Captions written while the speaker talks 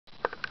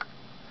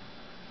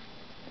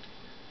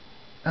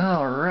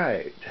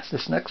Alright,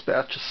 this next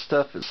batch of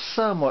stuff is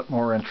somewhat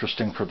more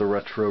interesting for the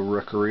Retro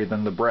Rookery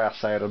than the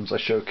brass items I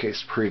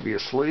showcased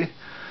previously.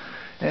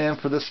 And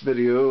for this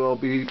video I'll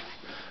be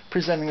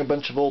presenting a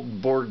bunch of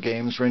old board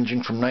games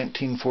ranging from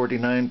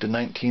 1949 to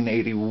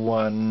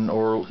 1981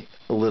 or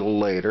a little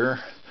later,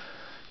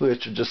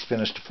 which have just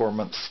finished a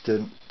 4-month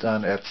stint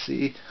on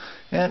Etsy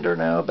and are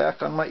now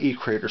back on my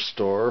eCrater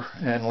store,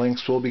 and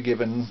links will be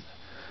given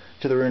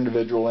to their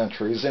individual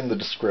entries in the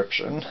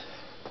description.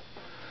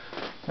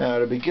 Now,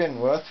 to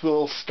begin with,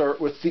 we'll start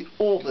with the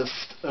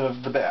oldest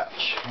of the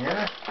batch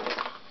here.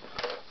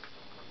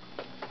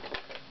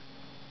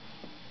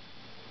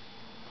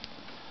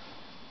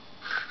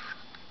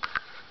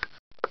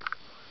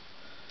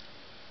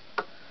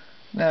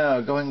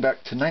 Now, going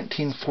back to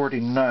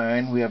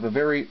 1949, we have a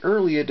very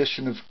early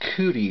edition of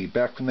Cootie,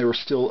 back when they were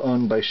still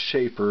owned by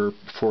Shaper,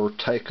 before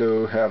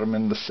Tyco had them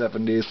in the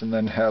 70s and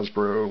then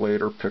Hasbro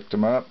later picked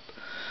them up.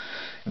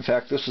 In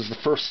fact, this was the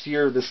first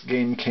year this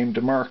game came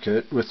to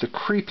market, with a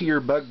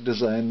creepier bug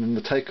design than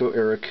the Tyco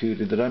era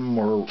Cootie that I'm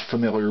more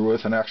familiar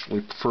with and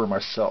actually prefer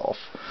myself.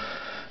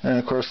 And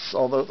of course,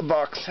 although the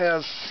box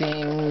has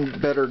seen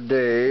better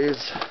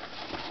days,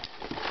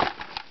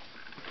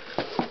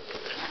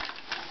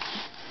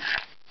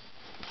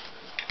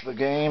 the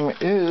game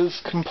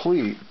is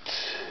complete.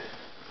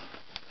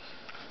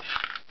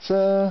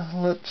 So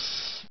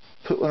let's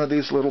put one of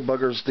these little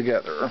buggers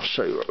together. I'll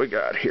show you what we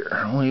got here.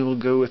 We will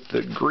go with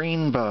the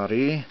green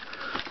body.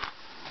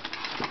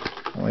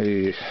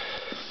 We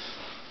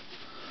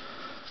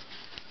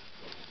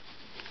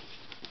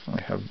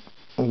have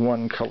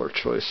one color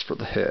choice for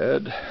the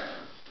head.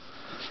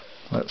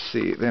 Let's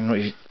see, then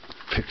we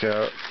pick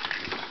out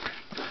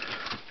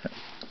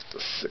the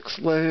 6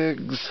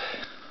 legs.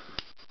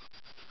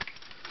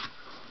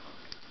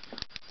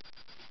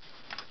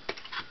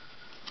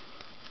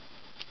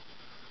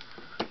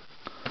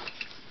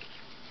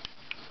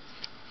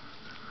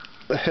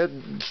 The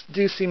heads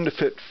do seem to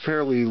fit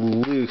fairly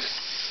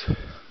loose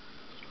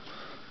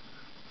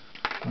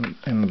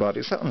in the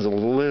bodies. That one's a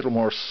little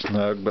more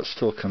snug, but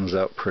still comes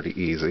out pretty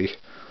easy.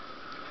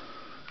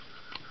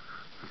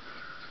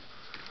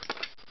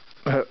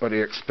 But what do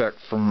you expect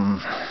from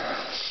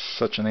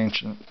such an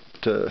ancient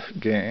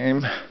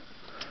game?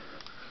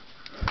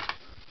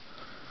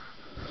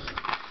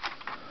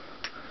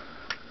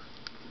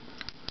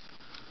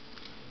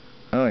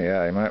 Oh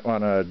yeah, you might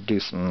want to do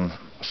some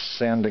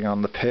sanding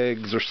on the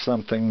pegs or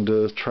something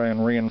to try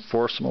and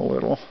reinforce them a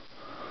little.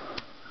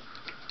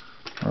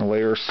 Or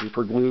layer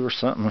super glue or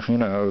something, who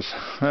knows.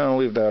 I'll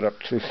leave that up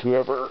to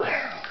whoever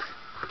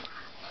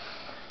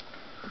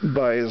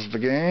buys the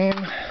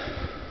game.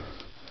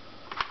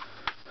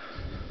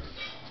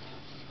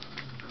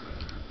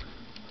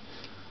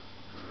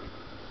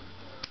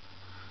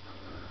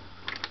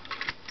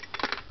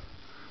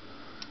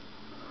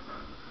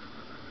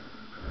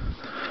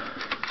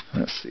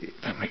 Let's see,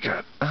 then we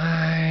got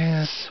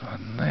eyes,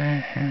 one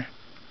there.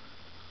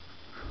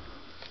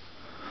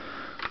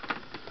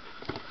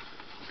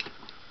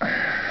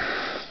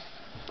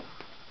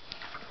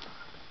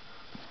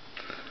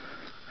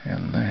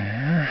 And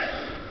there.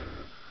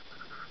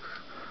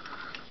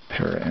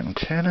 Pair of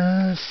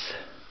antennas.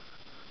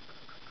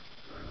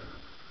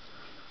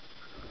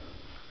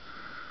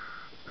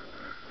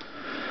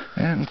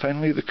 And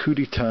finally the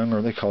cootie tongue,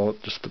 or they call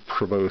it just the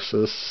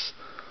proboscis.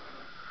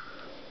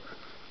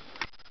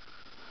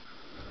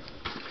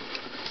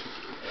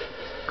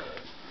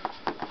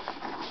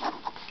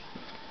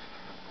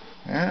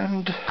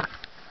 And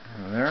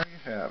there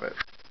you have it.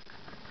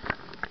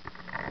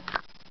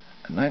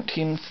 A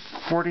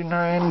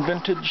 1949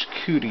 vintage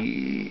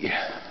Cootie.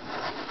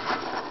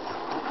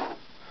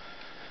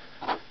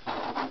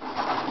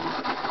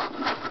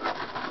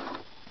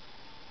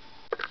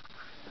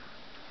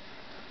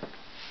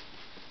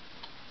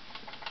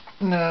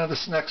 Now,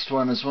 this next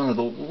one is one of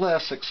the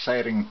less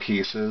exciting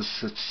pieces.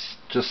 It's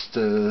just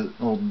an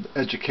old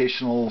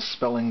educational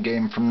spelling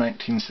game from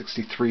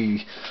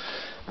 1963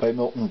 by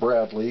Milton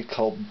Bradley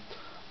called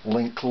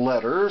Link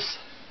Letters.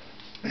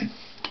 And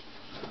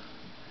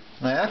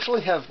I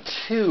actually have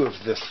 2 of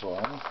this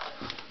one.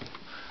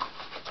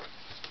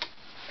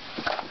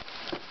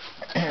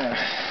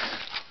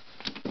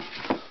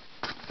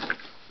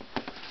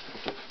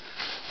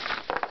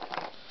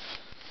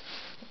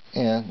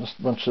 And just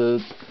a bunch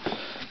of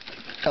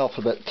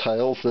alphabet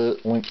tiles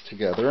that link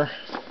together.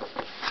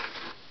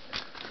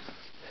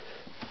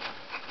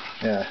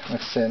 Yeah,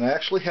 like I said, I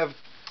actually have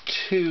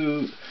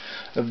 2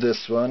 of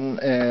this one,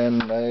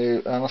 and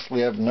I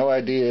honestly have no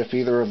idea if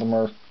either of them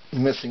are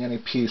missing any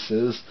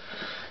pieces,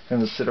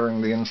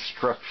 considering the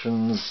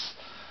instructions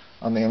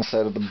on the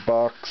inside of the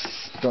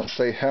box don't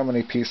say how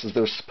many pieces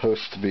there's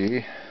supposed to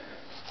be.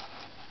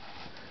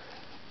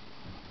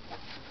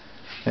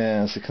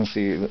 And as you can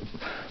see, the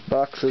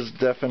box has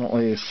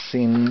definitely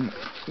seen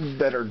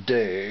better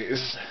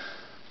days.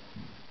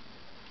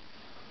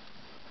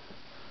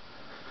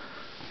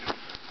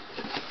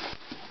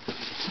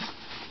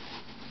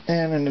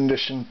 And in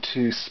addition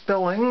to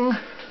spelling,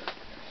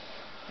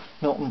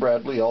 Milton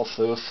Bradley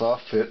also saw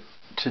fit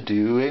to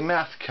do a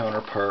math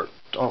counterpart,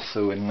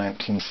 also in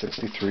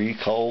 1963,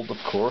 called, of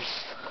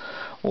course,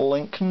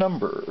 Link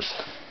Numbers.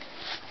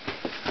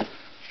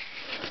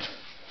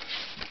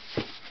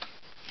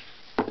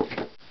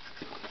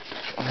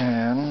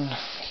 And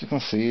as you can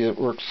see, it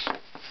works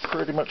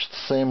pretty much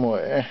the same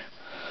way,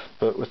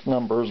 but with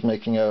numbers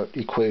making out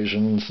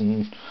equations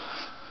and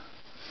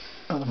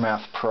other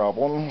math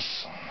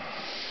problems.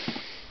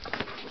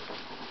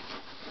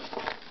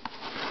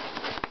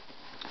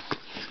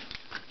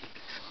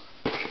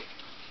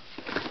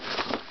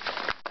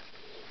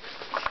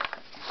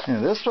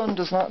 Now, this one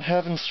does not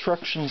have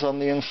instructions on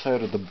the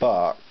inside of the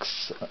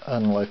box,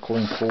 unlike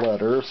Link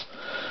Letters,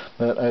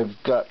 but I've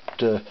got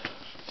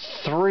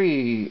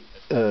 3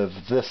 of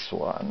this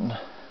one.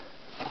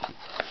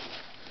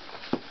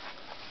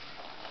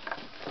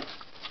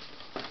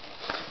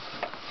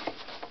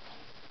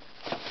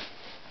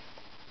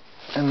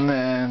 And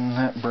then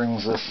that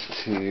brings us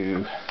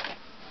to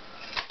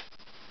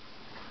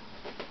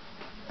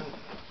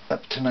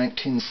up to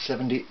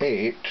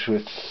 1978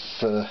 with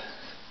a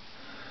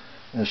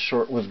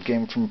short-lived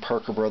game from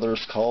Parker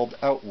Brothers called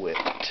Outwit.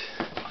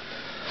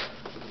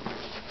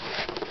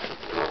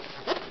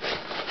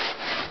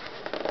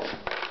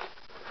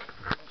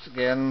 Once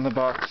again, the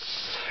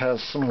box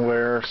has some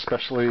wear,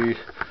 especially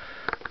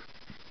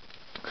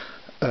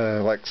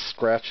like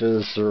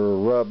scratches or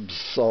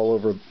rubs all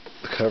over the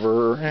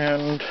cover,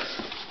 and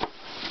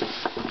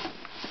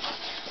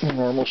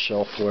normal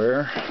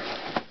shelfware.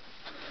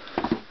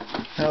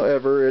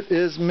 However, it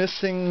is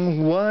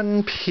missing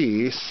one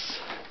piece.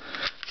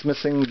 It's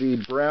missing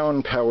the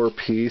brown power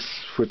piece,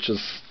 which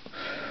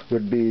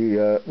would be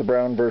the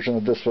brown version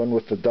of this one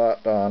with the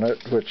dot on it,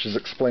 which is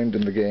explained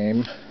in the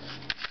game.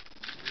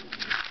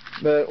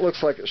 But it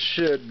looks like it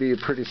should be a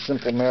pretty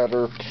simple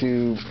matter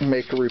to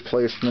make a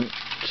replacement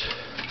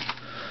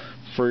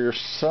for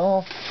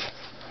yourself,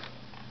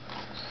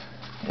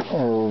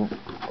 or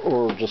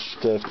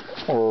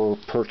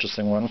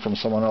purchasing one from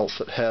someone else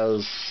that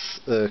has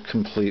a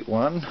complete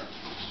one.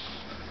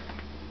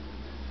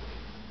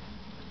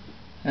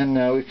 And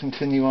now we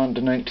continue on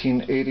to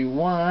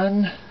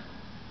 1981.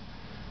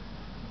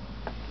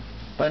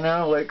 By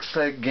now,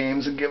 Lakeside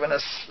Games have given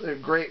us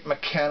great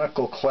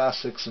mechanical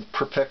classics of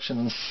Perfection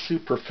and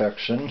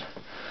Superfection,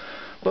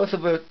 both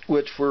of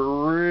which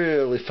were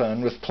really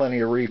fun with plenty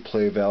of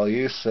replay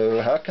value.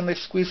 So how can they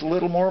squeeze a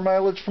little more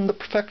mileage from the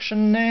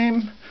Perfection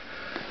name?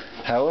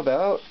 How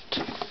about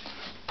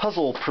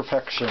Puzzle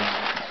Perfection?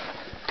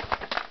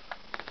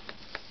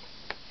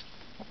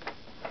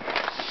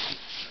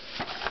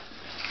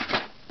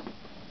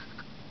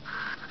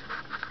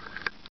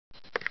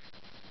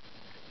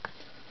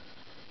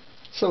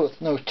 So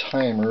with no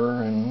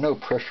timer and no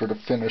pressure to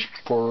finish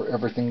before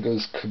everything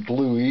goes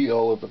kablooey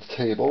all over the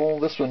table,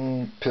 this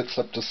one pits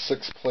up to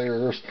 6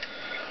 players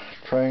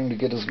trying to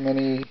get as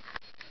many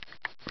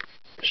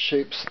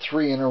shapes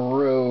 3 in a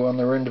row on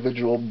their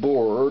individual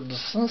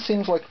boards. It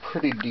seems like a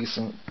pretty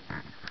decent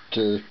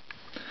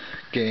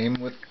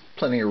game with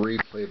plenty of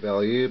replay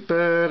value,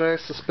 but I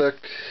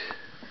suspect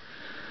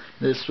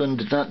this one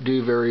did not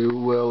do very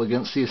well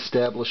against the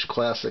established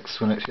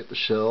classics when it hit the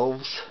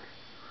shelves.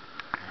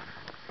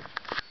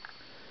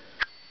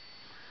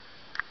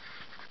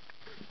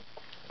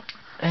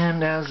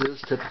 And as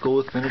is typical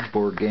with vintage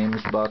board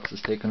games, the box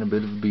has taken a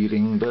bit of a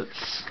beating, but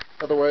it's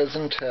otherwise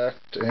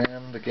intact,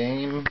 and the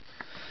game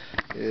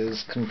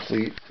is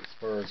complete as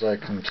far as I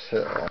can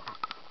tell.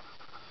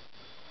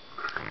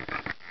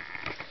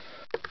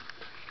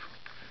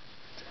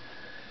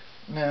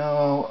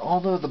 Now,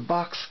 although the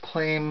box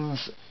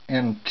claims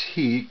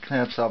antique,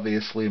 that's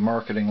obviously a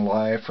marketing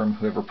lie from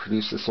whoever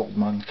produced this old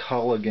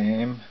Mancala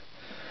game,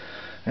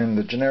 and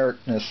the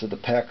genericness of the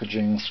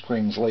packaging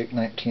screams late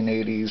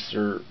 1980s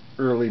or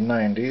early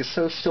 90s,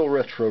 so still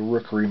retro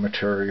rookery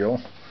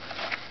material.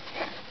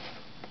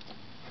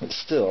 But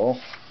still,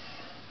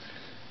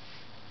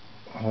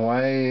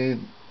 why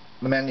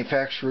the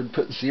manufacturer would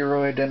put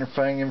 0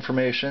 identifying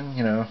information,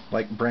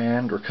 like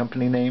brand or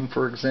company name,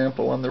 for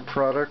example, on their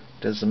product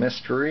as a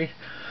mystery.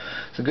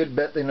 It's a good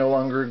bet they no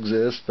longer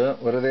exist,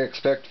 but what do they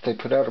expect if they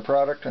put out a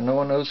product and no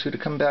one knows who to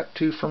come back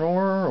to for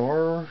more,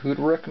 or who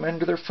to recommend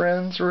to their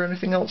friends, or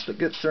anything else that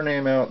gets their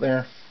name out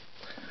there?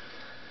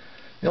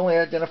 The only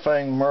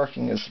identifying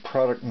marking is the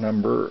product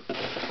number,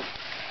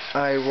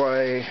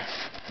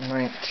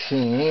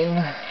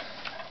 IY19.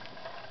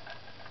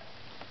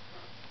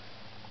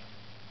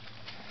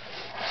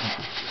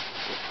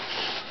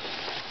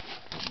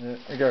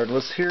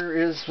 Regardless, here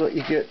is what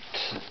you get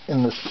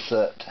in the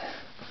set.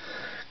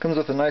 Comes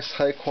with a nice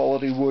high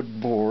quality wood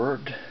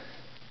board,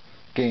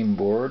 game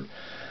board,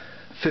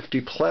 50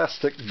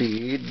 plastic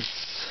beads.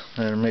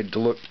 They're made to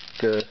look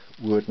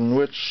wooden,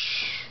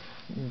 which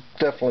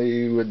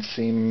definitely would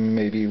seem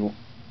maybe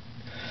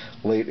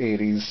late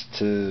 80s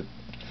to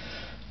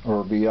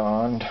or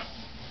beyond,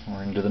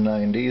 or into the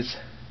 90s.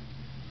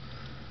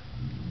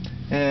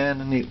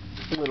 And a neat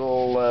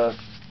little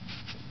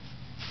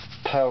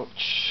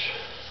pouch,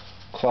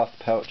 cloth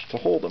pouch to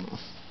hold them.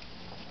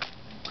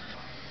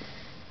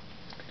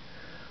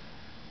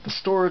 The The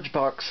storage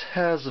box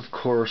has, of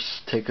course,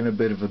 taken a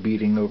bit of a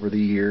beating over the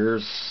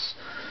years,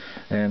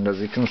 and as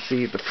you can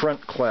see, the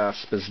front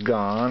clasp is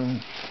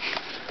gone,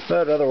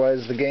 but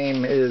otherwise the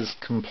game is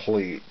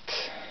complete.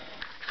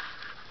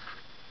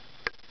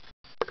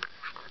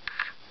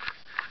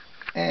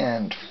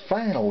 And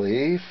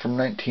finally, from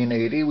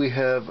 1980, we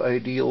have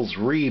Ideal's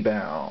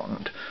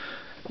Rebound.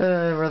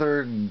 A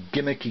rather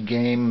gimmicky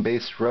game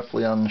based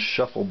roughly on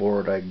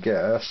shuffleboard, I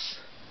guess.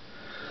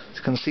 As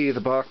you can see, the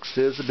box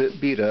is a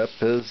bit beat up,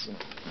 as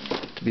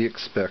to be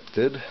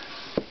expected.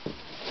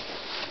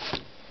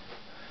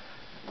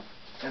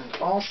 And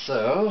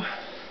also,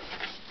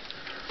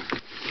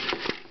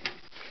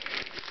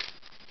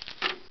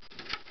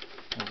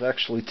 there's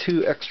actually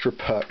 2 extra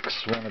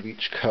pucks, one of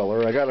each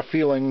color. I got a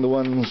feeling the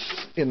ones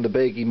in the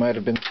baggie might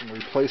have been some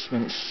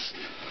replacements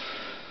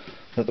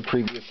that the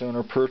previous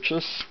owner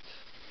purchased.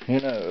 Who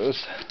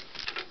knows?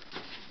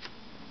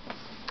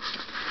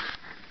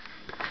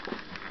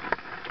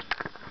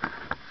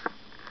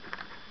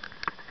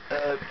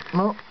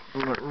 Well,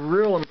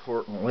 real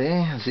importantly,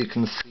 as you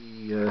can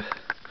see,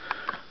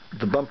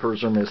 the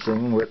bumpers are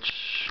missing, which,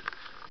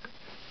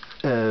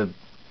 if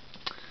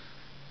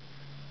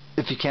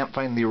you can't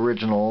find the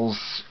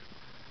originals,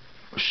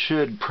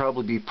 should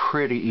probably be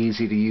pretty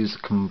easy to use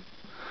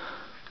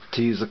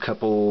a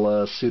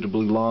couple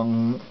suitably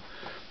long,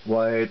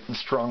 wide, and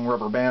strong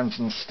rubber bands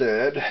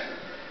instead.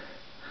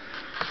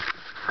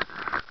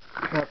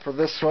 Now for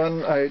this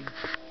one, I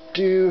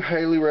do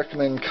highly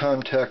recommend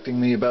contacting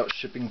me about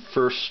shipping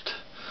first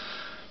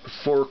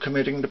before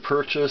committing to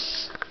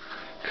purchase,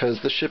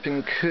 because the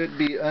shipping could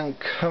be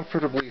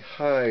uncomfortably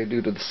high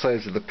due to the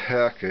size of the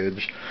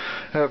package.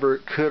 However,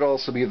 it could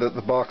also be that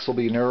the box will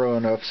be narrow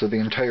enough so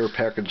the entire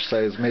package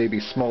size may be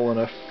small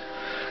enough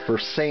for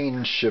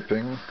sane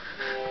shipping.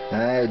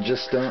 I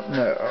just don't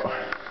know.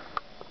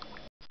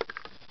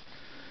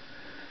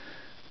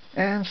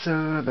 And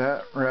so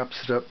that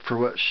wraps it up for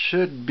what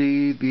should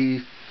be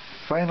the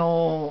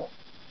final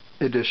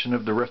edition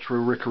of the Retro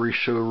Rookery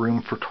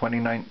Showroom for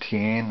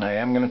 2019. I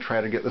am going to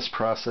try to get this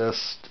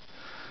processed,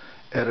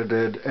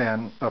 edited,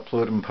 and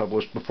uploaded and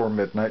published before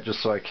midnight,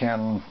 just so I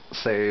can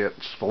say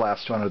it's the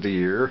last one of the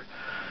year.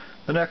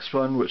 The next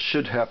one, which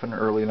should happen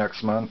early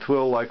next month,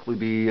 will likely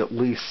be at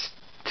least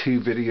 2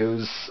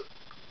 videos,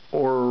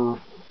 or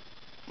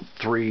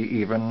 3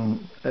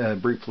 even,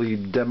 briefly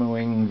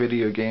demoing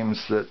video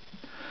games that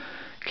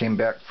came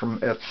back from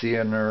Etsy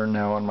and are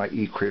now on my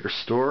eCrater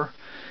store.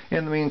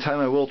 In the meantime,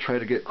 I will try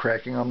to get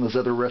cracking on those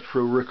other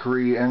Retro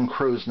Rookery and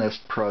Crow's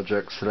Nest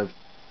projects that I've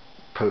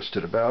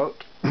posted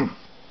about.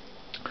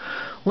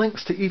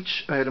 Links to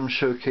each item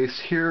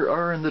showcased here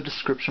are in the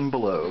description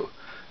below.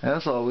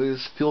 As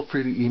always, feel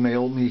free to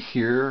email me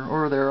here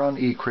or there on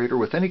eCrater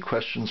with any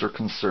questions or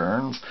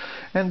concerns,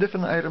 and if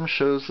an item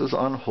shows as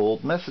on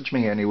hold, message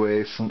me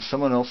anyway, since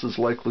someone else is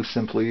likely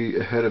simply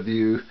ahead of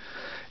you,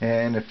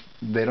 and if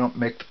they don't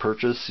make the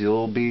purchase,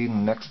 you'll be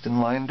next in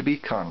line to be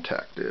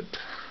contacted.